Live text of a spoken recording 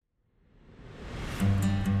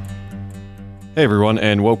Hey everyone,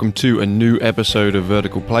 and welcome to a new episode of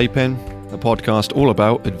Vertical Playpen, a podcast all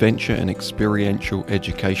about adventure and experiential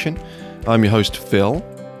education. I'm your host, Phil,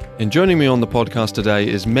 and joining me on the podcast today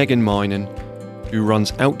is Megan Minen, who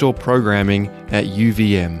runs outdoor programming at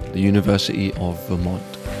UVM, the University of Vermont.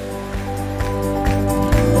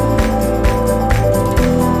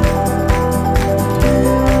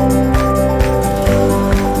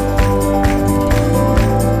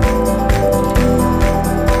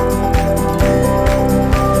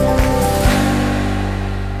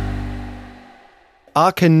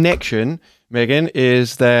 Our connection, Megan,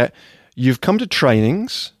 is that you've come to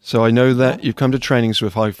trainings. So I know that you've come to trainings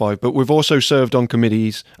with High Five, but we've also served on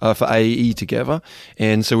committees for AAE together.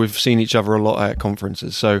 And so we've seen each other a lot at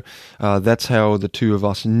conferences. So that's how the two of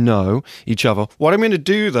us know each other. What I'm going to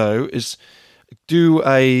do, though, is do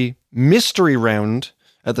a mystery round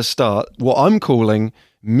at the start, what I'm calling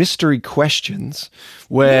mystery questions,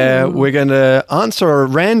 where we're going to answer a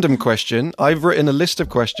random question. I've written a list of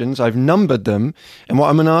questions, I've numbered them, and what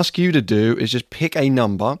I'm going to ask you to do is just pick a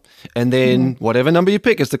number, and then whatever number you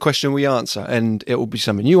pick is the question we answer, and it will be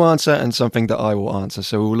something you answer and something that I will answer,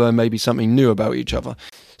 so we'll learn maybe something new about each other.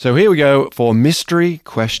 So here we go for mystery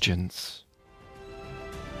questions.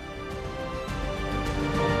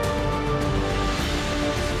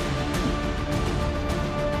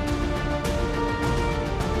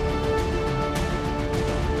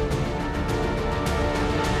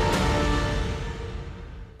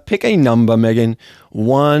 Pick a number, Megan,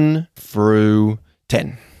 1 through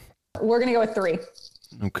 10. We're going to go with 3.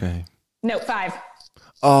 Okay. No, 5.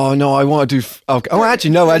 Oh, no, I want to do... Okay. Oh, actually,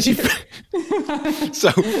 no, actually...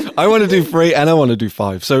 So, I want to do 3 and I want to do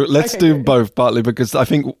 5. So, let's do both, partly because I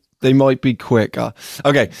think they might be quicker.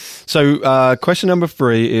 Okay, so question number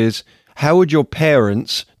 3 is, how would your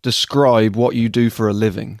parents describe what you do for a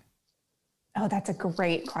living? Oh, that's a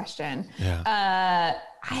great question. Yeah.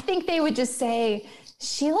 I think they would just say...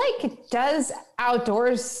 She does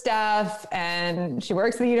outdoor stuff and she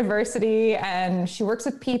works at the university and she works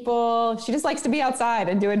with people. She just likes to be outside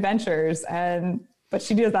and do adventures, but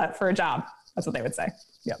she does that for a job. That's what they would say.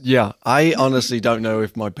 Yeah. I honestly don't know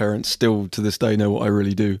if my parents still to this day know what I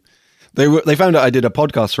really do. They found out I did a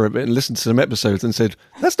podcast for a bit and listened to some episodes and said,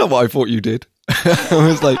 "That's not what I thought you did." I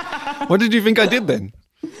was like, "What did you think I did then?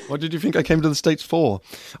 What did you think I came to the States for?"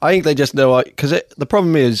 I think they just know, because the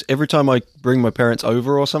problem is every time I bring my parents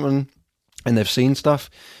over or something and they've seen stuff,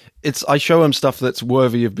 I show them stuff that's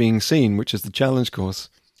worthy of being seen, which is the challenge course.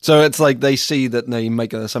 So it's like they see that and they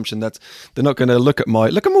make an assumption that they're not going to look at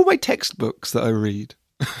all my textbooks that I read.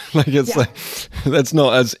 That's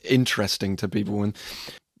not as interesting to people.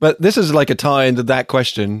 But this is like a tie into that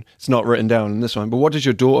question. It's not written down in this one. But what does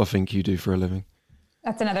your daughter think you do for a living?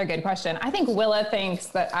 That's another good question. I think Willa thinks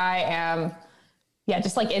that I am,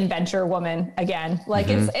 just like adventure woman again.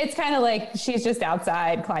 It's kind of like she's just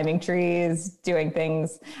outside climbing trees, doing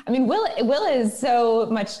things. I mean, Willa is so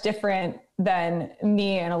much different than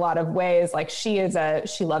me in a lot of ways. Like she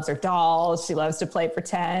loves her dolls. She loves to play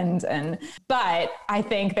pretend. But I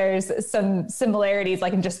think there's some similarities,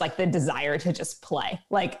 in just the desire to just play.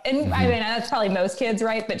 I mean, that's probably most kids,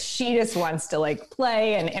 right? But she just wants to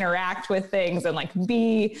play and interact with things and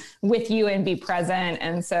be with you and be present.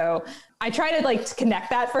 And so I try to connect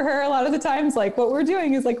that for her a lot of the times. What we're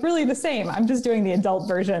doing is really the same. I'm just doing the adult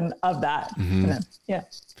version of that.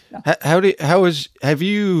 Have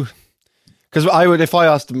you... Because if I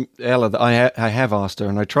asked Ella, that I have asked her,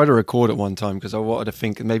 and I tried to record it one time because I wanted to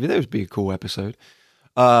think maybe that would be a cool episode,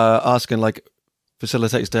 asking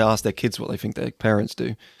facilitators to ask their kids what they think their parents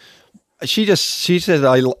do. She said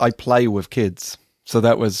I play with kids, so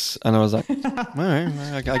that was, and I was like, all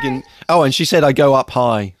right, I can. Oh, and she said I go up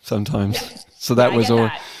high sometimes, so that was all.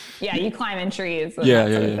 That. Yeah, you climb in trees. Yeah.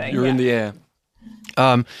 You're in the air.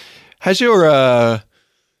 Has your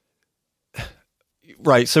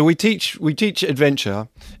Right, so we teach adventure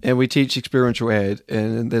and we teach experiential ed,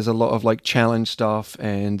 and there's a lot of challenge stuff,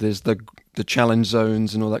 and there's the challenge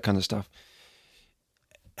zones and all that kind of stuff.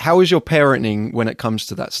 How is your parenting when it comes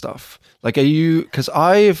to that stuff? Are you? Because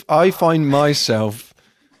I find myself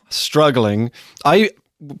struggling.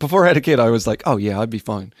 Before I had a kid, I was like, oh yeah, I'd be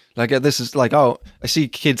fine. This is I see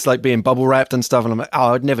kids being bubble wrapped and stuff, and I'm like,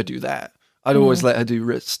 oh, I'd never do that. I'd always let her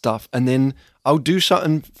do stuff, and then I'll do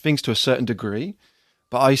certain things to a certain degree.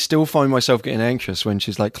 But I still find myself getting anxious when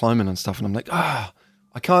she's climbing and stuff. And I'm like, I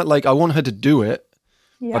can't, I want her to do it,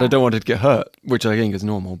 but I don't want her to get hurt, which I think is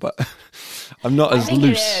normal, but I'm not as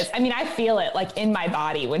loose. It is. I mean, I feel it in my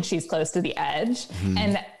body when she's close to the edge.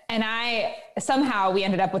 And I somehow we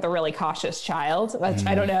ended up with a really cautious child, which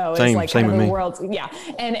I don't know. Same it's with kind of me. the world's,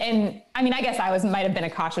 And I mean, I guess might have been a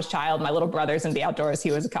cautious child. My little brother's in the outdoors.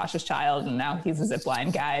 He was a cautious child, and now he's a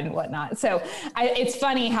zipline guide and whatnot. So it's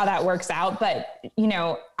funny how that works out. But, you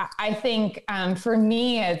know, I think for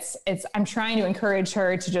me, I'm trying to encourage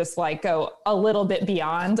her to just like go a little bit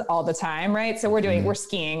beyond all the time. Right. So we're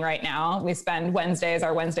skiing right now. We spend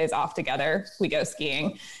our Wednesdays off together. We go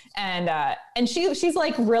skiing. And she's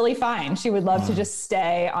like really fine. She would love to just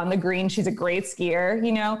stay on the green. She's a great skier,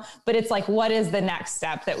 you know, but it's like, what is the next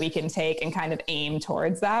step that we can take and kind of aim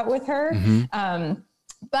towards that with her?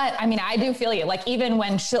 But I mean, I do feel you, like, even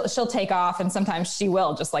when she'll take off, and sometimes she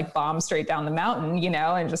will just like bomb straight down the mountain, you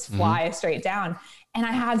know, and just fly straight down. And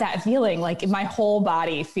I have that feeling, like my whole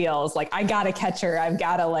body feels like I got to catch her. I've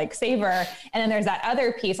got to like save her. And then there's that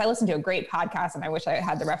other piece. I listened to a great podcast, and I wish I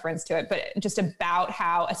had the reference to it, but just about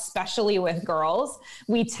how, especially with girls,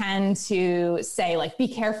 we tend to say like, be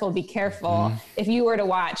careful, be careful. If you were to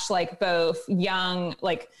watch like both young,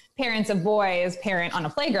 like parents of boys parent on a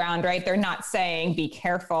playground, right? They're not saying be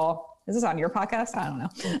careful. Is this on your podcast? I don't know.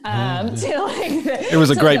 It was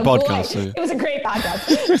a great podcast. It was a great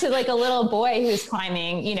podcast. To like a little boy who's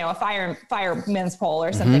climbing, you know, a fireman's pole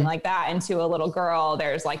or something like that. And to a little girl,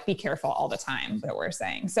 there's like, be careful all the time, that we're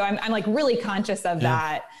saying. So I'm like really conscious of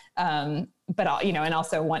that. But I'll, you know, and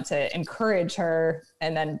also want to encourage her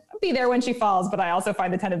and then be there when she falls. But I also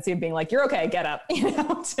find the tendency of being like, you're okay, get up, you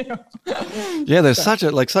know, too. Yeah, there's such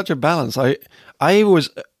a balance. I've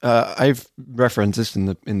referenced this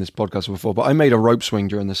in this podcast before, but I made a rope swing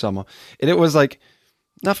during the summer, and it was like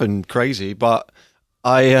nothing crazy, but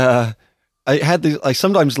I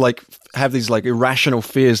sometimes like have these like irrational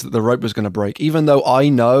fears that the rope was going to break, even though I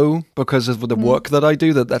know because of the work that I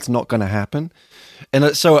do that that's not going to happen.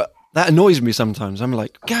 And so that annoys me sometimes. I'm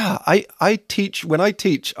like, God, when I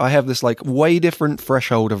teach, I have this like way different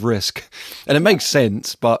threshold of risk, and it makes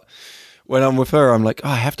sense. But when I'm with her, I'm like,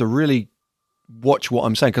 I have to really watch what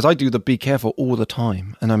I'm saying, because I do the be careful all the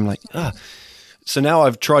time. And I'm like, So now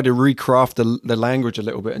I've tried to recraft the language a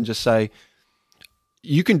little bit and just say,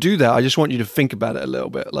 you can do that. I just want you to think about it a little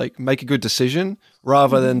bit, like make a good decision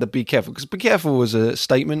rather than the be careful. Because be careful as a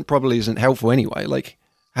statement probably isn't helpful anyway. Like,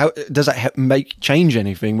 how does that change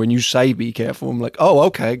anything when you say be careful? I'm like, oh,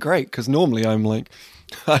 okay, great. Because normally I'm like,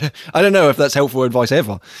 I don't know if that's helpful advice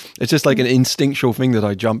ever. It's just like an instinctual thing that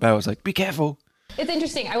I jump out. It's like, be careful. It's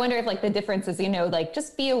interesting. I wonder if like the difference is, you know, like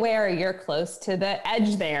just be aware you're close to the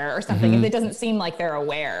edge there or something. If it doesn't seem like they're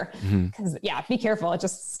aware, because be careful. It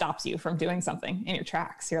just stops you from doing something in your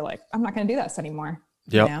tracks. You're like, I'm not going to do this anymore.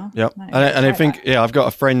 Yep. You know? Yep. And I think, I've got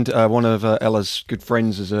a friend, one of Ella's good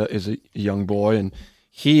friends is a young boy, and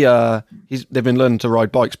they've been learning to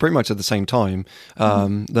ride bikes pretty much at the same time.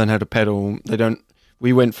 Learn how to pedal.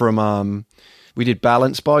 We went from, we did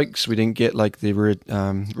balance bikes. We didn't get like the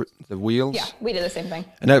wheels. Yeah, we did the same thing.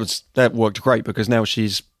 And that worked great because now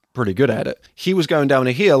she's pretty good at it. He was going down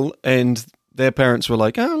a hill, and their parents were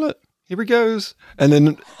like, oh, look, here he goes. And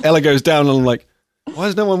then Ella goes down, and I'm like, why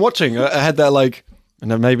is no one watching? I had that like,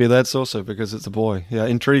 and maybe that's also because it's a boy. Yeah,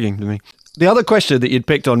 intriguing to me. The other question that you'd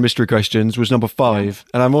picked on mystery questions was number 5,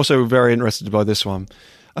 and I'm also very interested by this one.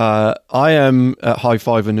 I am at High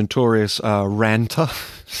Five a notorious ranter,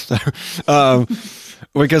 so,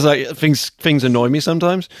 because things annoy me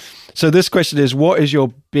sometimes. So this question is: what is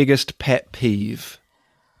your biggest pet peeve?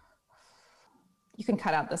 You can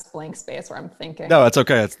cut out this blank space where I'm thinking. No, it's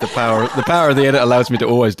okay. It's the power. The power of the edit allows me to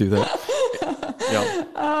always do that. Yeah.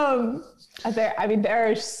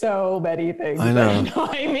 There are so many things I know. that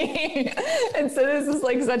annoy me. And so this is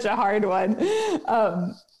like such a hard one.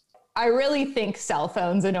 I really think cell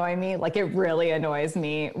phones annoy me. Like it really annoys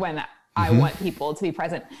me when I want people to be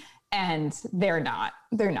present and they're not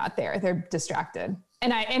there. They're distracted.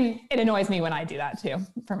 And it annoys me when I do that too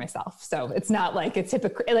for myself. So it's not like it's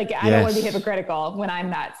hypocritical. Like I don't want to be hypocritical when I'm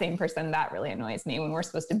that same person. That really annoys me when we're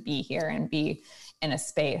supposed to be here and be in a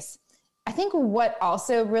space. I think what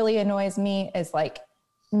also really annoys me is like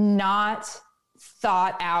not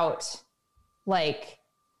thought out, like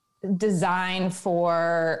design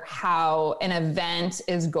for how an event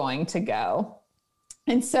is going to go.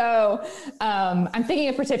 And so I'm thinking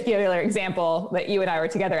of a particular example that you and I were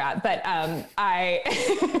together at, but I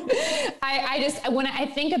just, when I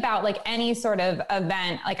think about like any sort of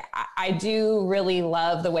event, like I do really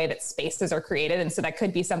love the way that spaces are created. And so that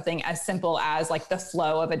could be something as simple as like the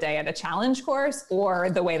flow of a day at a challenge course or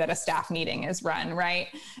the way that a staff meeting is run, right?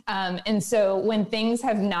 And so when things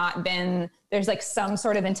have not been, there's like some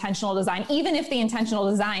sort of intentional design, even if the intentional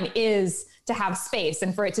design is to have space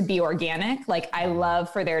and for it to be organic. Like I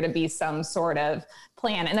love for there to be some sort of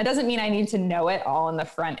plan. And that doesn't mean I need to know it all in the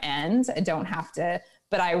front end. I don't have to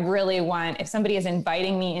But I really want, if somebody is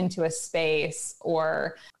inviting me into a space,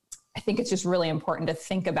 or I think it's just really important to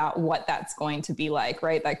think about what that's going to be like,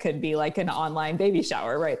 right? That could be like an online baby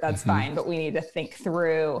shower, right? That's fine. But we need to think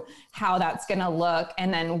through how that's going to look,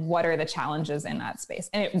 and then what are the challenges in that space.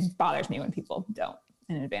 And it bothers me when people don't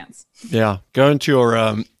in advance. Yeah. Going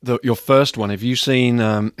to your first one, have you seen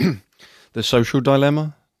The Social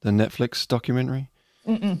Dilemma, the Netflix documentary?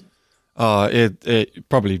 Mm-mm. It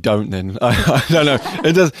probably don't then. I don't know.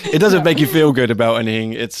 It doesn't make you feel good about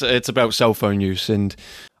anything. It's about cell phone use, and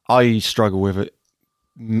I struggle with it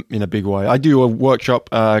in a big way. I do a workshop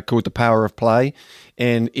called The Power of Play,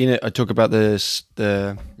 and in it I talk about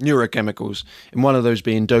the neurochemicals, and one of those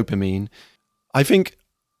being dopamine. I think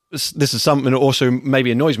this is something that also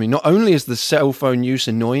maybe annoys me. Not only is the cell phone use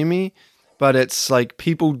annoying me, but it's like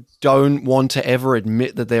people don't want to ever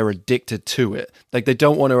admit that they're addicted to it. Like they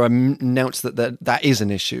don't want to announce that is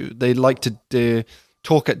an issue. They like to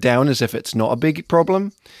talk it down as if it's not a big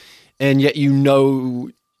problem. And yet,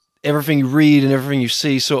 everything you read and everything you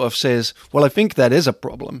see sort of says, well, I think that is a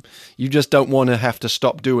problem. You just don't want to have to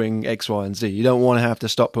stop doing X, Y, and Z. You don't want to have to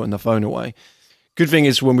stop putting the phone away. Good thing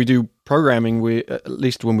is when we do programming, at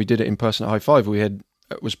least when we did it in person at High Five, it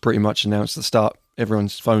was pretty much announced at the start,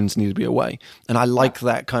 everyone's phones need to be away. And I like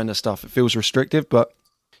that kind of stuff. It feels restrictive, but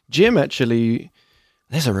Jim actually,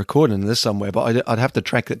 there's a recording of this somewhere, but I'd have to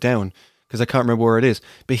track it down because I can't remember where it is.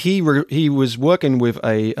 But he was working with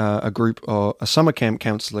a group, or a summer camp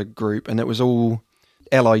counselor group, and it was all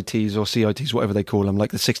LITs or CITs, whatever they call them,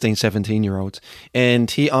 like the 16, 17-year-olds.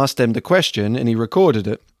 And he asked them the question, and he recorded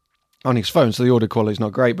it on his phone, so the audio quality is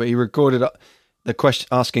not great, but he recorded the question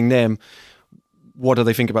asking them, what do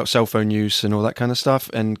they think about cell phone use and all that kind of stuff?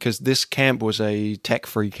 And because this camp was a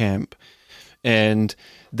tech-free camp, and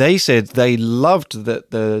they said they loved that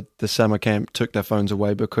the summer camp took their phones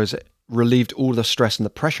away because it relieved all the stress and the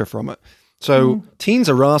pressure from it. So teens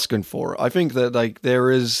are asking for it. I think that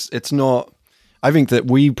I think that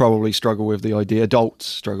we probably struggle with the idea, adults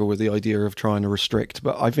struggle with the idea of trying to restrict,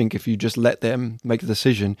 but I think if you just let them make the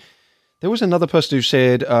decision. There was another person who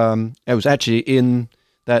said, it was actually in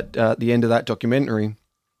that the end of that documentary,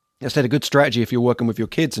 it said a good strategy if you're working with your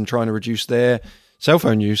kids and trying to reduce their cell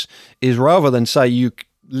phone use is, rather than say you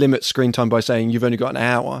limit screen time by saying you've only got an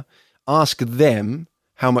hour, ask them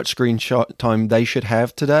how much screen time they should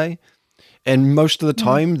have today. And most of the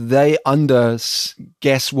time they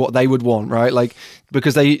guess what they would want, right? Like,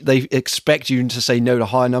 because they expect you to say no to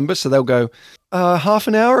higher numbers. So they'll go, half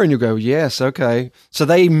an hour, and you'll go, yes, okay. So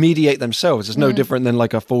they mediate themselves. It's no different than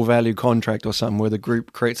like a full value contract or something where the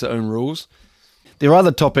group creates their own rules. The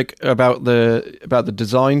other topic about the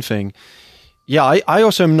design thing, yeah, I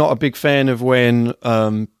also am not a big fan of when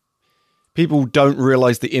people don't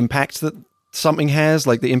realize the impact that something has,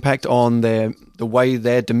 like the impact on the way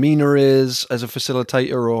their demeanor is as a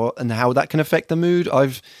facilitator, and how that can affect the mood.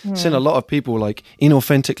 I've seen a lot of people like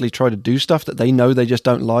inauthentically try to do stuff that they know they just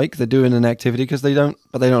don't like. They're doing an activity because they don't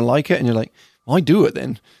like it, and you're like, why do it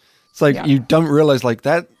then? It's like you don't realize like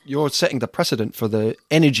that you're setting the precedent for the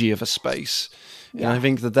energy of a space. And I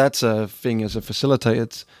think that's a thing as a facilitator.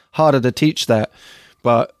 It's harder to teach that,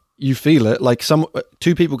 but you feel it. Like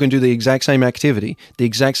two people can do the exact same activity, the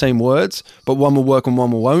exact same words, but one will work and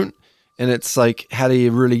one won't. And it's like, how do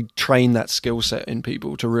you really train that skill set in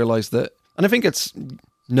people to realize that? And I think it's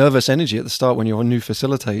nervous energy at the start when you're a new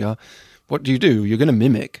facilitator. What do? You're going to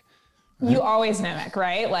mimic. Right? You always mimic,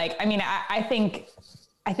 right? Like, I mean, I think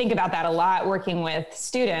about that a lot working with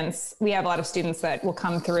students. We have a lot of students that will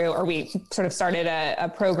come through, or we sort of started a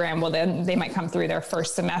program. Well, then they might come through their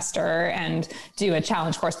first semester and do a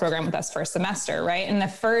challenge course program with us first semester, right? And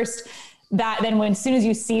as soon as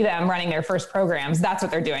you see them running their first programs, that's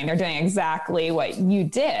what they're doing. They're doing exactly what you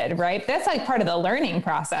did, right? That's like part of the learning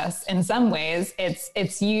process. In some ways,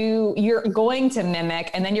 you're going to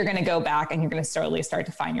mimic, and then you're going to go back and you're going to slowly start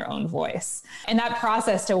to find your own voice. And that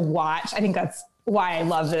process to watch, I think that's why I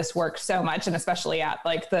love this work so much. And especially at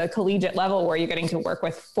like the collegiate level, where you're getting to work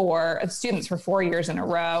with students for 4 years in a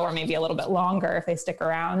row, or maybe a little bit longer if they stick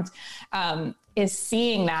around, is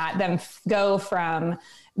seeing them go from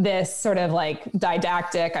this sort of like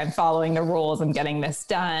didactic, I'm following the rules, I'm getting this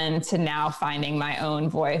done, to now finding my own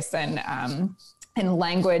voice and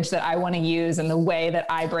language that I want to use, and the way that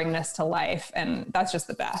I bring this to life. And that's just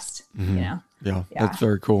the best, you know? Yeah, that's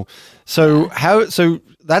very cool. So so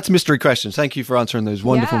that's mystery questions. Thank you for answering those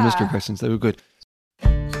wonderful mystery questions. They were good.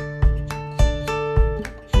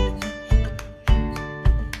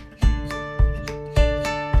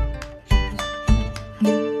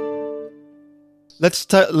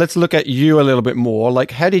 Let's look at you a little bit more.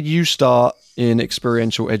 Like, how did you start in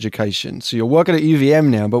experiential education. So you're working at UVM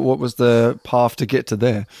now, but what was the path to get to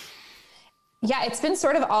there? Yeah, it's been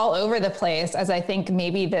sort of all over the place, as I think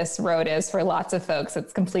maybe this road is for lots of folks.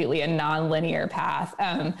 It's completely a non-linear path.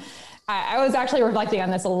 I was actually reflecting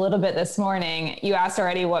on this a little bit this morning. You asked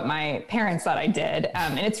already what my parents thought I did.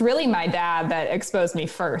 And it's really my dad that exposed me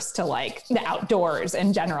first to like the outdoors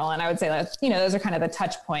in general. And I would say that, those are kind of the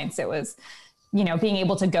touch points. It was, being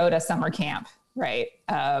able to go to summer camp, right?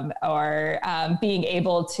 Or being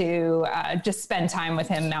able to just spend time with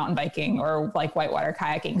him mountain biking or like whitewater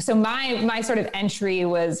kayaking. So my sort of entry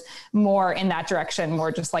was more in that direction,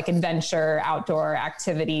 more just like adventure, outdoor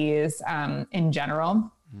activities in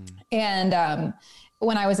general. And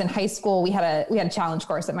when I was in high school, we had a challenge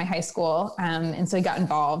course at my high school. And so we got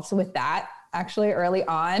involved with that actually early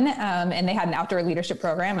on. And they had an outdoor leadership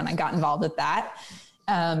program and I got involved with that.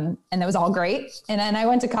 And that was all great. And then I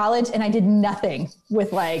went to college and I did nothing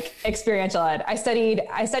with like experiential ed. I studied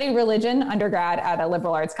religion undergrad at a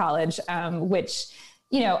liberal arts college, which,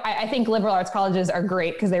 I think liberal arts colleges are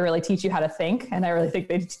great because they really teach you how to think. And I really think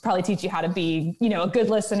they probably teach you how to be, a good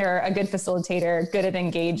listener, a good facilitator, good at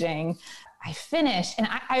engaging. I finished and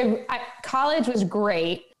I college was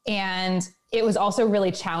great. And it was also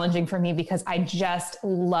really challenging for me because I just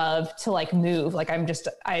love to like move. Like I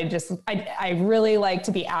really like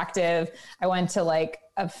to be active. I went to like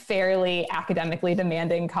a fairly academically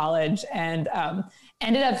demanding college and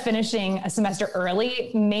ended up finishing a semester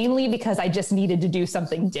early, mainly because I just needed to do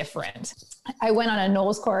something different. I went on a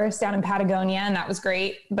NOLS course down in Patagonia and that was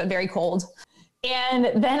great, but very cold.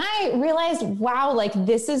 And then I realized, wow, like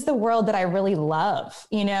this is the world that I really love.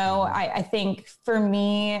 I think for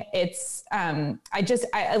me, it's,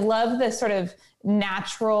 I love the sort of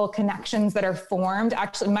natural connections that are formed.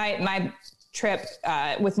 Actually, my trip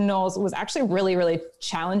with NOLS was actually really, really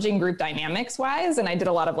challenging group dynamics wise. And I did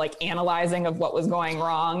a lot of like analyzing of what was going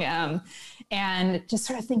wrong. And just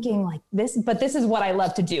sort of thinking like this is what I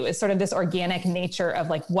love to do, is sort of this organic nature of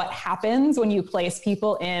like what happens when you place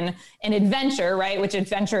people in an adventure, right? Which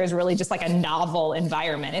adventure is really just like a novel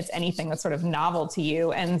environment. It's anything that's sort of novel to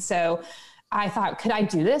you. And so I thought, could I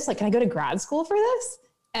do this? Like, can I go to grad school for this?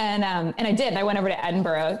 And I did. I went over to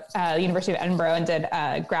Edinburgh, University of Edinburgh, and did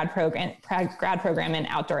a grad program in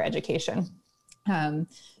outdoor education.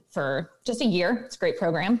 For just a year. It's a great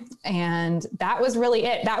program. And that was really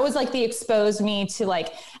it. That was like the exposed me to like,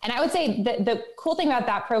 and I would say that the cool thing about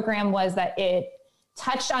that program was that it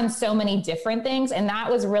touched on so many different things. And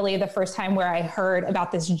that was really the first time where I heard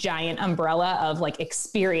about this giant umbrella of like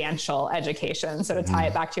experiential education. So to tie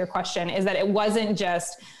it back to your question, is that it wasn't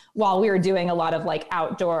just while we were doing a lot of like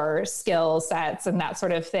outdoor skill sets and that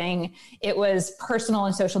sort of thing, it was personal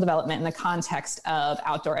and social development in the context of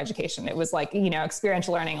outdoor education. It was like,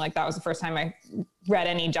 experiential learning. Like that was the first time I read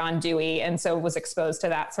any John Dewey. And so was exposed to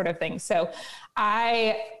that sort of thing. So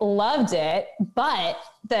I loved it. But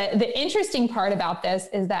the interesting part about this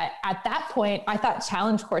is that at that point, I thought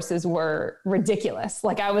challenge courses were ridiculous.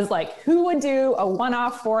 Like I was like, who would do a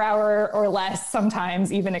one-off 4-hour or less,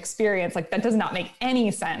 sometimes even experience? Like that does not make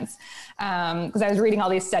any sense. Because I was reading all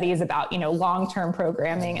these studies about, long-term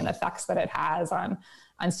programming and the effects that it has on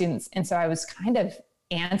students. And so I was kind of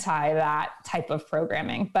anti that type of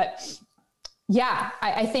programming. But yeah,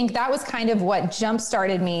 I think that was kind of what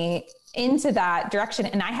jump-started me into that direction.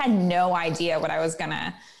 And I had no idea what I was going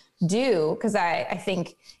to do, because I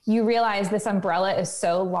think you realize this umbrella is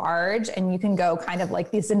so large and you can go kind of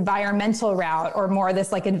like this environmental route or more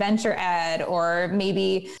this like adventure ed, or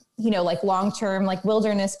maybe, like long-term like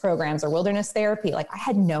wilderness programs or wilderness therapy. Like I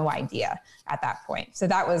had no idea at that point. So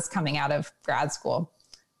that was coming out of grad school.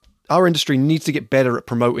 Our industry needs to get better at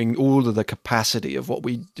promoting all of the capacity of what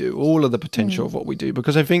we do, all of the potential of what we do,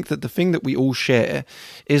 because I think that the thing that we all share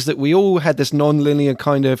is that we all had this non-linear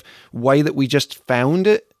kind of way that we just found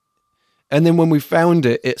it. And then when we found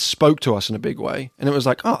it, it spoke to us in a big way. And it was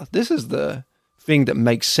like, oh, this is the thing that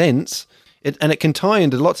makes sense. And it can tie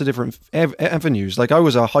into lots of different avenues. Like I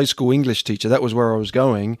was a high school English teacher. That was where I was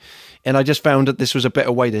going. And I just found that this was a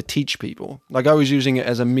better way to teach people. Like I was using it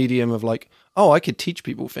as a medium of like, oh, I could teach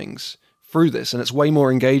people things through this. And it's way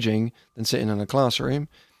more engaging than sitting in a classroom.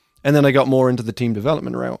 And then I got more into the team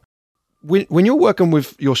development route. When you're working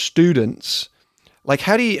with your students, like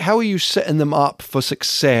how are you setting them up for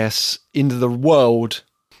success into the world?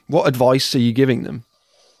 What advice are you giving them?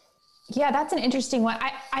 Yeah, that's an interesting one.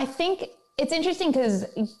 I think It's interesting because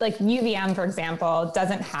like UVM, for example,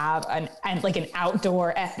 doesn't have an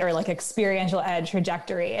outdoor ed or like experiential ed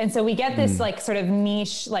trajectory. And so we get this like sort of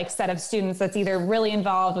niche like set of students that's either really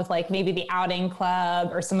involved with like maybe the outing club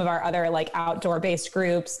or some of our other like outdoor based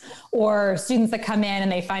groups, or students that come in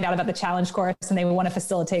and they find out about the challenge course and they want to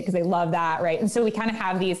facilitate because they love that, right? And so we kind of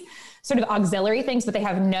have these sort of auxiliary things, but they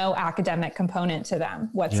have no academic component to them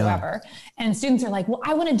whatsoever. Yeah. And students are like, well,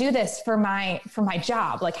 I want to do this for my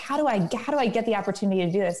job. Like, how do I get the opportunity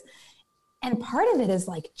to do this? And part of it is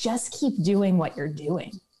like, just keep doing what you're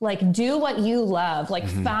doing. Like, do what you love, like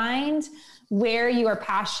find where you are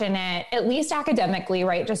passionate, at least academically,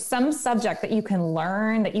 right? Just some subject that you can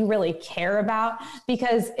learn that you really care about.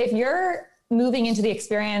 Because if you're moving into the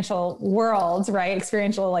experiential world, right?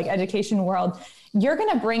 Experiential like education world, you're going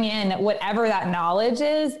to bring in whatever that knowledge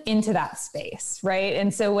is into that space, right?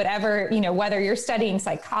 And so whatever, whether you're studying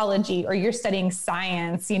psychology or you're studying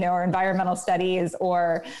science, or environmental studies,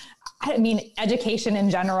 or education in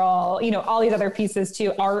general, all these other pieces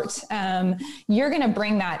too, art, you're going to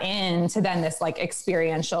bring that in to then this like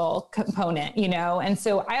experiential component, And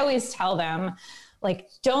so I always tell them, like,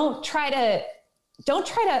 don't try to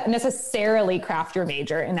necessarily craft your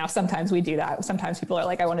major. And now sometimes we do that. Sometimes people are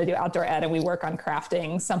like, I want to do outdoor ed, and we work on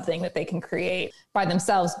crafting something that they can create by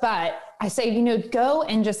themselves. But I say, go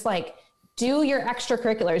and just like do your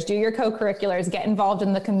extracurriculars, do your co-curriculars, get involved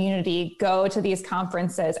in the community, go to these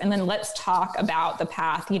conferences, and then let's talk about the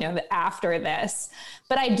path, after this.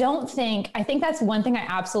 But I think that's one thing I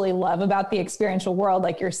absolutely love about the experiential world,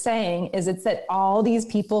 like you're saying, is it's that all these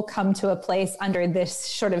people come to a place under this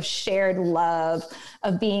sort of shared love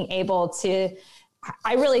of being able to,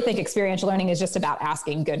 I really think experiential learning is just about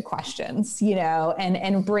asking good questions,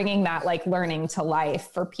 and bringing that like learning to life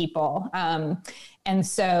for people. And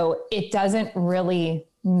so it doesn't really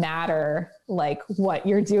matter like what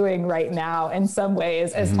you're doing right now in some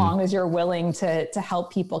ways, as long as you're willing to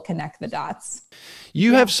help people connect the dots.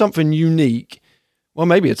 You have something unique. Well,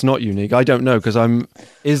 maybe it's not unique. I don't know,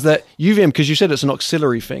 is that UVM, because you said it's an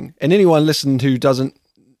auxiliary thing, and anyone listening who doesn't,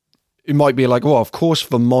 it might be like, well, of course,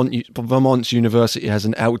 Vermont's university has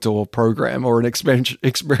an outdoor program or an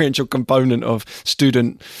experiential component of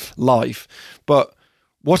student life. But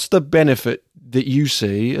what's the benefit that you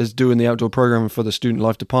see as doing the outdoor program for the student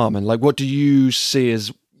life department? Like, what do you see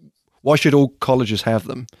as, why should all colleges have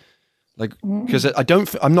them? Like, because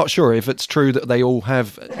I'm not sure if it's true that they all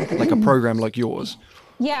have like a program like yours.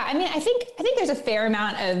 Yeah, I think there's a fair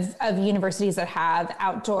amount of universities that have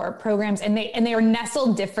outdoor programs, and they are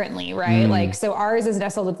nestled differently, right? Like, so ours is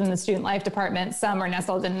nestled within the student life department. Some are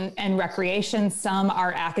nestled in recreation. Some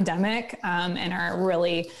are academic, and are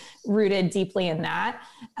really rooted deeply in that.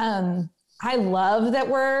 I love that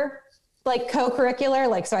we're like co-curricular.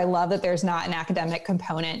 Like, so I love that there's not an academic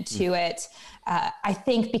component to it. I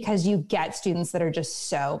think because you get students that are just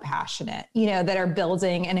so passionate, that are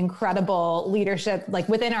building an incredible leadership, like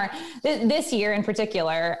within this year in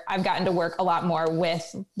particular, I've gotten to work a lot more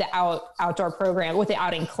with the outdoor program, with the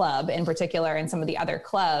outing club in particular, and some of the other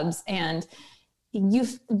clubs. And you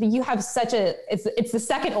have it's the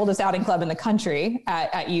second oldest outing club in the country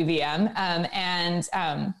at UVM.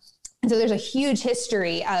 And so there's a huge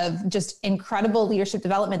history of just incredible leadership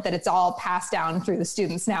development that it's all passed down through the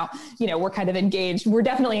students. Now, we're kind of engaged. We're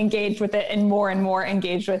definitely engaged with it, and more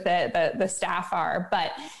engaged with it. The staff are,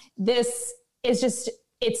 but this is just,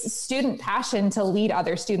 it's student passion to lead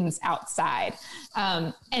other students outside.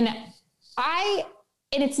 And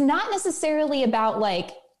it's not necessarily about like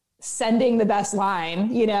sending the best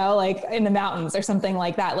line, like in the mountains or something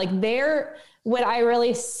like that. Like what I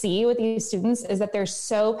really see with these students is that they're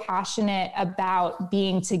so passionate about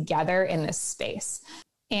being together in this space.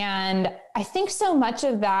 And I think so much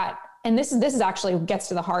of that, and this is actually gets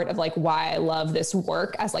to the heart of like why I love this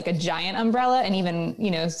work as like a giant umbrella, and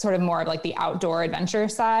even, sort of more of like the outdoor adventure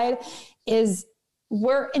side, is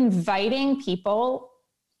we're inviting people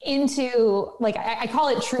into, like, I call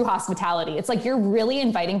it true hospitality. It's like, you're really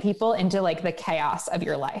inviting people into like the chaos of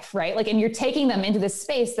your life, right? Like, and you're taking them into this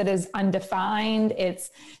space that is undefined. It's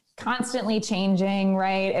constantly changing,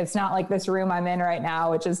 right? It's not like this room I'm in right now,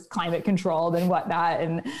 which is climate controlled and whatnot.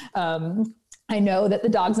 And, I know that the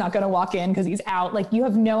dog's not going to walk in because he's out. Like, you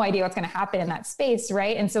have no idea what's going to happen in that space,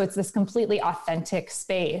 right? And so it's this completely authentic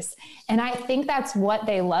space. And I think that's what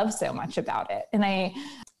they love so much about it.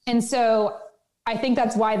 And so I think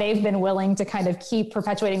that's why they've been willing to kind of keep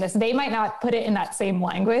perpetuating this. They might not put it in that same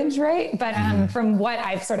language, right? But from what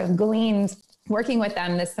I've sort of gleaned working with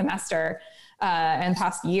them this semester and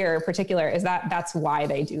past year in particular, is that's why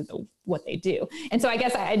they do what they do. And so I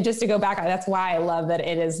guess just to go back, that's why I love that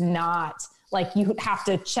it is not like you have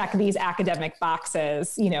to check these academic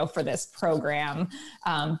boxes, you know, for this program,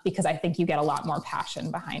 because I think you get a lot more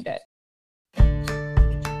passion behind it.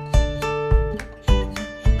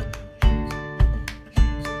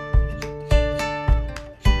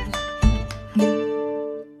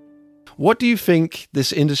 What do you think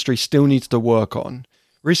this industry still needs to work on?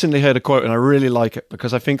 Recently heard a quote and I really like it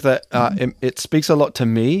because I think that it speaks a lot to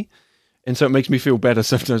me. And so it makes me feel better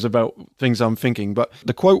sometimes about things I'm thinking. But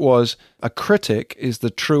the quote was, "A critic is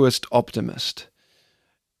the truest optimist."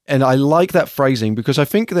 And I like that phrasing because I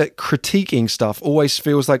think that critiquing stuff always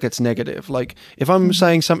feels like it's negative. Like if I'm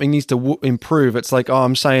saying something needs to improve, it's like, oh,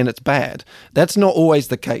 I'm saying it's bad. That's not always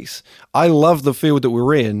the case. I love the field that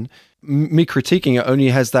we're in. Me critiquing it only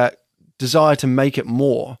has that desire to make it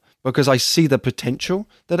more because I see the potential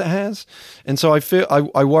that it has. And so I feel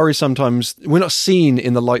I worry sometimes we're not seen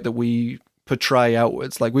in the light that we portray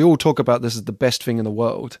outwards. Like we all talk about this as the best thing in the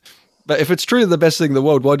world. But if it's truly the best thing in the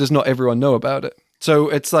world, why does not everyone know about it? So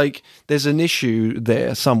it's like there's an issue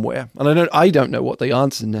there somewhere. And I don't know what the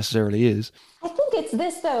answer necessarily is. I think it's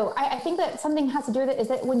this though. I think that something has to do with it is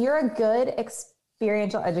that when you're a good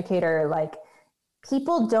experiential educator, like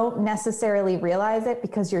people don't necessarily realize it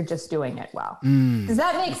because you're just doing it well. Does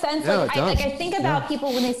that make sense? Yeah, like, I think about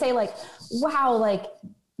people when they say like, wow, like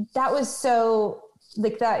that was so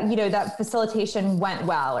like that, you know, that facilitation went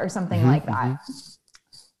well or something like that.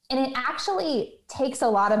 And it actually takes a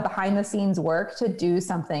lot of behind the scenes work to do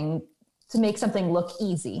something, to make something look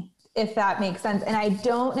easy, if that makes sense. And I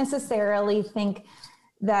don't necessarily think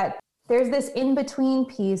that there's this in-between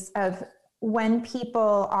piece of when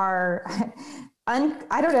people are, I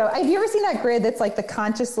don't know. Have you ever seen that grid that's like the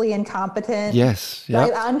consciously incompetent? Yes. Yeah.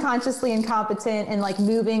 Right? Unconsciously incompetent and like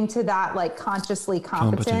moving to that like consciously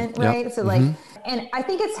competent, right? Yep. So like, and I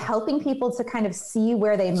think it's helping people to kind of see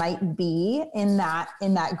where they might be in that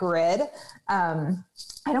grid.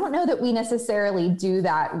 I don't know that we necessarily do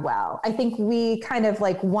that well. I think we kind of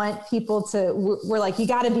like want people to, we're like, you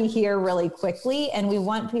got to be here really quickly. And we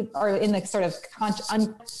want people are in the sort of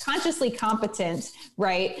unconsciously competent,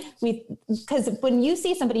 right? Because when you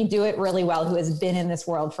see somebody do it really well, who has been in this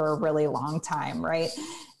world for a really long time, right?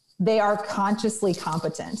 They are consciously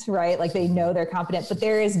competent, right? Like they know they're competent, but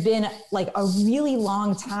there has been like a really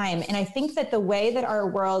long time. And I think that the way that our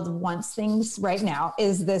world wants things right now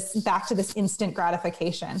is this back to this instant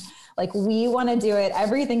gratification. Like we want to do it.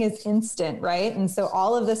 Everything is instant, right? And so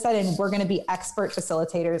all of a sudden we're going to be expert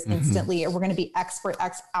facilitators instantly, or we're going to be expert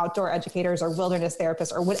outdoor educators or wilderness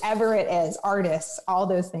therapists or whatever it is, artists, all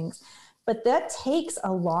those things. But that takes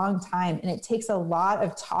a long time, and it takes a lot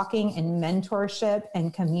of talking and mentorship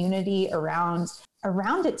and community around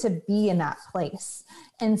it to be in that place.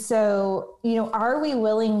 And so, you know, are we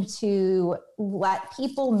willing to let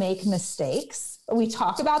people make mistakes? We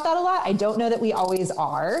talk about that a lot. I don't know that we always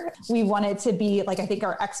are. We want it to be like, I think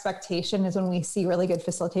our expectation is when we see really good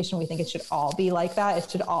facilitation, we think it should all be like that. It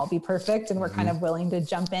should all be perfect. And we're kind of willing to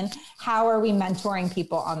jump in. How are we mentoring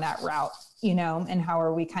people on that route? You know, and how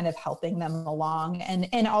are we kind of helping them along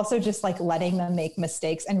and also just like letting them make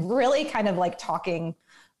mistakes and really kind of like talking,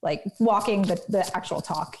 like walking the actual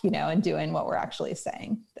talk, you know, and doing what we're actually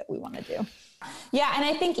saying that we want to do. Yeah. And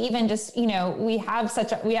I think even just, you know, we have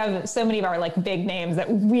so many of our like big names that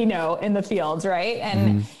we know in the fields. Right.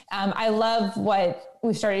 And I love what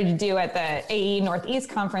we've started to do at the AE Northeast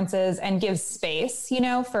conferences and give space, you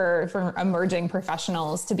know, for emerging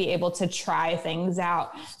professionals to be able to try things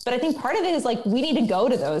out. But I think part of it is like, we need to go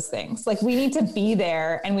to those things. Like we need to be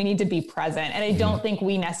there and we need to be present. And I don't think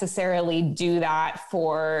we necessarily do that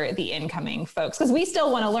for the incoming folks because we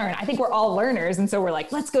still want to learn. I think we're all learners. And so we're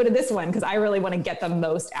like, let's go to this one because I really want to get the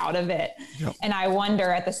most out of it. Yep. And I wonder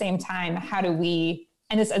at the same time, how do we,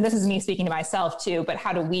 and this is me speaking to myself too, but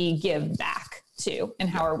how do we give back too? And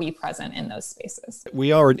how are we present in those spaces?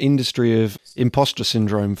 We are an industry of imposter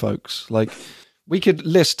syndrome, folks. Like we could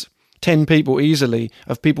list 10 people easily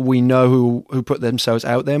of people we know who put themselves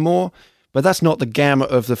out there more, but that's not the gamut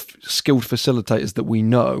of the skilled facilitators that we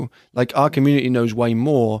know. Like our community knows way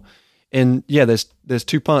more. And yeah, there's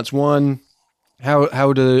two parts. One,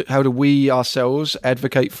 how do we ourselves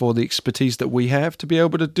advocate for the expertise that we have to be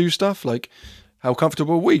able to do stuff? Like how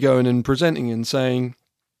comfortable are we going and presenting and saying,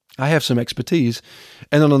 I have some expertise.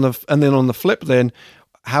 And then on the flip, then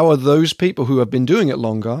how are those people who have been doing it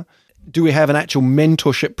longer? Do we have an actual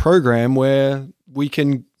mentorship program where we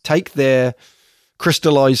can take their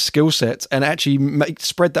crystallized skill sets and actually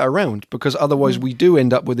spread that around? Because otherwise we do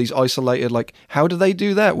end up with these isolated, like, how do they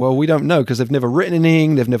do that? Well, we don't know because they've never written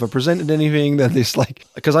anything. They've never presented anything. They're this like,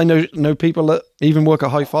 because I know people that even work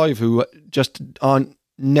at High Five who just aren't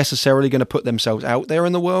necessarily going to put themselves out there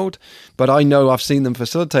in the world, but I know I've seen them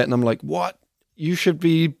facilitate, and I'm like, what? You should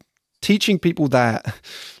be teaching people that,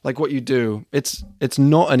 like what you do. It's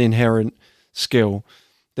not an inherent skill.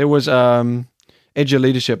 There was Edge Your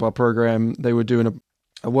Leadership, our program. They were doing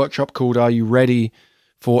a workshop called "Are You Ready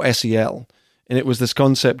for SEL?" And it was this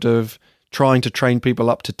concept of trying to train people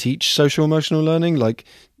up to teach social emotional learning. Like,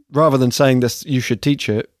 rather than saying this, you should teach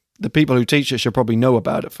it, the people who teach it should probably know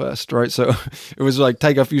about it first, right? So it was like,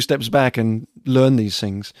 take a few steps back and learn these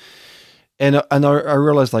things. And I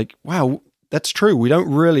realized, like, wow, that's true.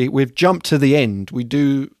 We've jumped to the end. We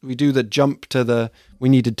do the jump to we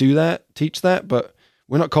need to do that, teach that, but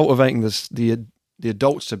we're not cultivating the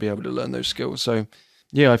adults to be able to learn those skills. So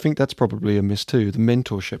yeah, I think that's probably a miss too, the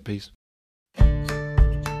mentorship piece.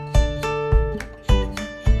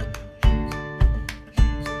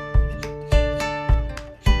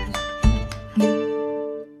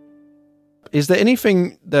 Is there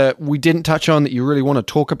anything that we didn't touch on that you really want to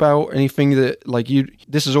talk about? Anything that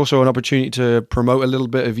this is also an opportunity to promote a little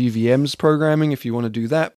bit of UVM's programming if you want to do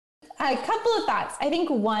that? A couple of thoughts. I think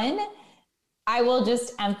one, I will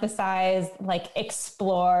just emphasize,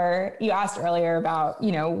 explore. You asked earlier about,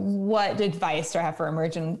 what advice do I have for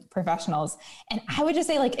emerging professionals? And I would just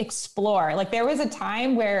say explore. There was a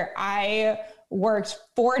time where I worked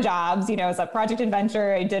 4 jobs, as a project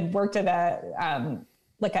adventure. I worked at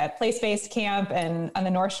a place-based camp and on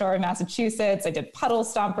the North Shore of Massachusetts. I did puddle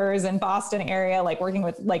stompers in Boston area, working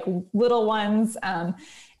with little ones, and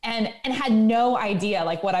had no idea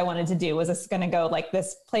what I wanted to do. Was this going to go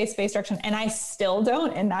this place-based direction? And I still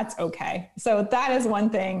don't, and that's okay. So that is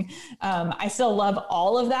one thing. I still love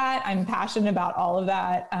all of that. I'm passionate about all of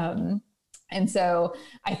that. And so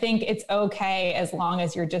I think it's okay as long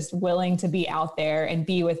as you're just willing to be out there and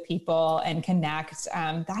be with people and connect.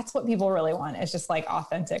 That's what people really want, is just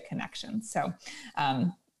authentic connection. So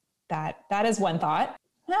that is one thought.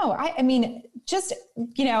 No, I mean, just,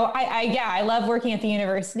 I love working at the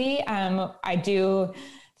university. I do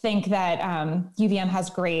think that UVM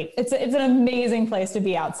has it's an amazing place to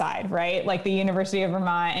be outside, right? Like the University of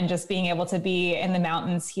Vermont, and just being able to be in the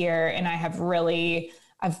mountains here. And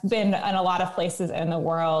I've been in a lot of places in the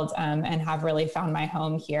world and have really found my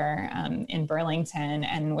home here in Burlington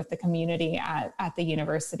and with the community at the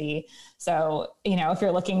university. So, if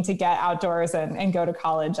you're looking to get outdoors and go to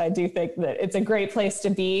college, I do think that it's a great place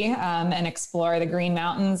to be and explore the Green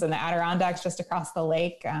Mountains and the Adirondacks just across the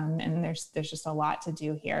lake. And there's just a lot to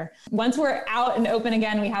do here. Once we're out and open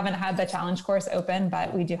again, we haven't had the challenge course open,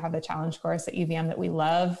 but we do have the challenge course at UVM that we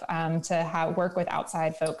love to work with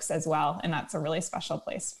outside folks as well. And that's a really special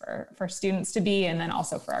place for students to be, and then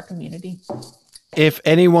also for our community. If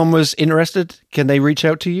anyone was interested, can they reach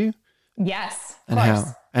out to you? Yes. And how?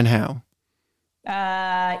 And how?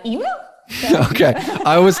 Email? Okay.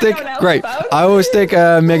 I will stick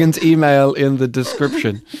Megan's email in the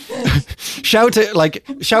description. Shout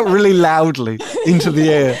really loudly into the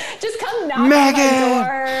air. Just come knock Megan! on my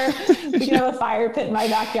door. We can have a fire pit in my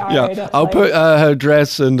backyard. Yeah, I'll put her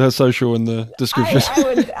address and her social in the description. I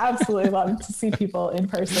would absolutely love to see people in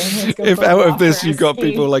person. If out of this you got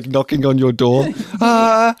people knocking on your door.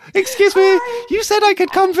 Excuse me, you said I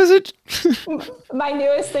could come visit. My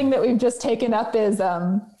newest thing that we've just taken up is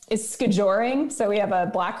skijoring. So we have a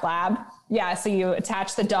black lab. Yeah, so you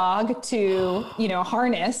attach the dog to, a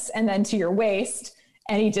harness and then to your waist,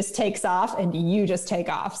 and he just takes off and you just take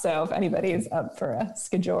off. So if anybody's up for a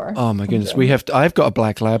skijor. Oh my goodness, I've got a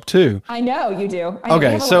black lab too. I know you do. I know okay,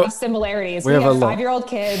 we have a lot of similarities. We have 5-year-old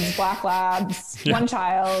kids, black labs, one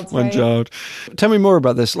child. One child. Tell me more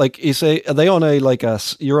about this. Are they on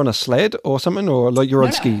you're on a sled or something, or you're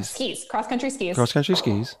on skis? Skis, cross-country skis. Cross-country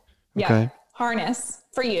skis. Yeah. Okay. Harness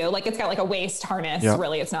for you. It's got a waist harness. Yeah.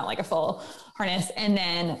 Really, it's not a full harness. And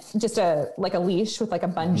then just a leash with a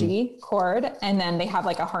bungee cord. And then they have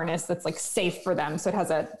a harness that's safe for them. So it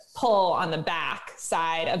has a pull on the back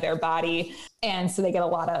side of their body. And so they get a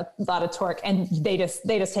lot of torque, and they just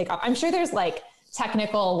take off. I'm sure there's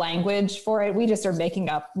technical language for it. We just are making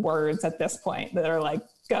up words at this point that are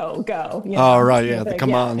go. Oh, right. Yeah. The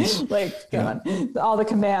commands. All the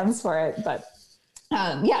commands for it. But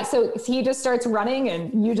so he just starts running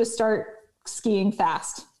and you just start skiing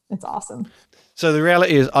fast. It's awesome. So the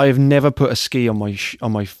reality is, I've never put a ski on my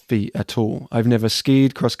feet at all. I've never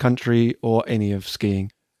skied cross country or any of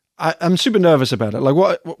skiing. I'm super nervous about it.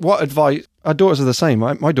 What advice? Our daughters are the same.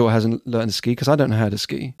 My daughter hasn't learned to ski because I don't know how to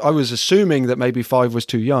ski. I was assuming that maybe 5 was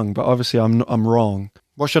too young, but obviously I'm wrong.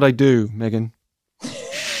 What should I do, Megan?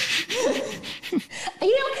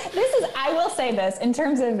 I will say this in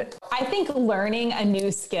terms of, I think learning a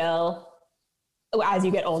new skill as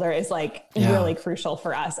you get older is like really crucial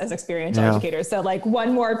for us as experiential educators. So like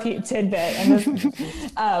one more tidbit, and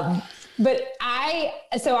this, but I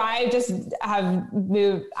just have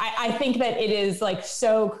moved. I think that it is like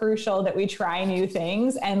so crucial that we try new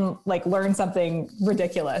things and like learn something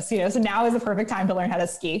ridiculous, you know? So now is the perfect time to learn how to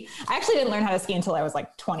ski. I actually didn't learn how to ski until I was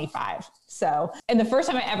like 25. So, and the first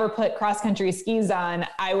time I ever put cross-country skis on,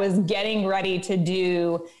 I was getting ready to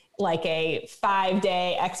do like a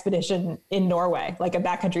 5-day expedition in Norway, like a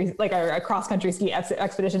backcountry, like a cross-country ski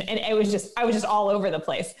expedition. And I was just all over the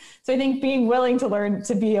place. So I think being willing to learn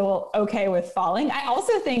to be okay with falling. I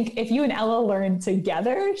also think if you and Ella learned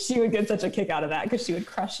together, she would get such a kick out of that because she would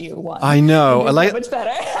crush you once. I know. I like much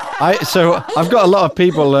better. So I've got a lot of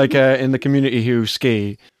people like in the community who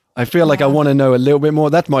ski. I feel like I want to know a little bit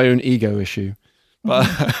more. That's my own ego issue. But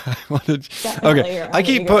I wanted, okay, I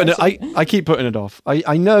keep putting it off.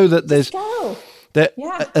 I know that there's that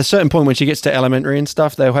at a certain point when she gets to elementary and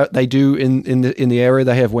stuff, they do in the area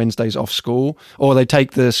they have Wednesdays off school, or they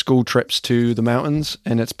take the school trips to the mountains,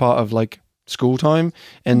 and it's part of like school time,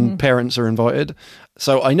 and parents are invited.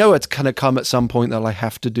 So I know it's gonna come at some point that I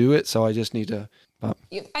have to do it. So I just need to. But,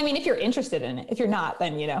 I mean, if you're interested in it, if you're not,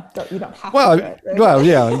 then you don't have to do it. Right? Well,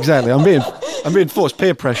 yeah, exactly. I'm being forced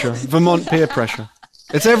peer pressure, Vermont peer pressure.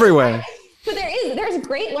 It's everywhere. So there's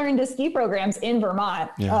great learn to ski programs in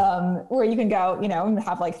Vermont, where you can go, you know, and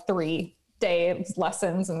have like 3-day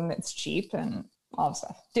lessons, and it's cheap and all the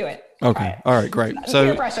stuff. Do it. Okay. All right. Great. So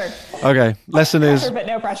peer pressure. Okay. Lesson is pressure, but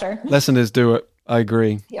no pressure. Lesson is do it. I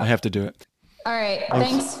agree. Yep. I have to do it. All right.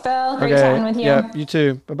 Thanks, Phil. Great chatting with you. Yeah. You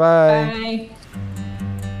too. Bye-bye. Bye.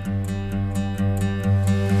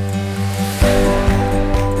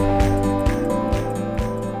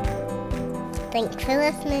 Thanks for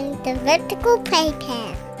listening to Vertical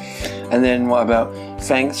Playcast. And then what about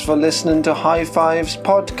thanks for listening to High Fives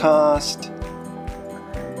podcast?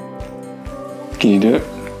 Can you do it?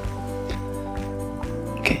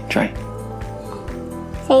 Okay, try.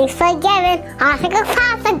 Thanks for giving. I think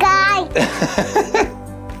a guy.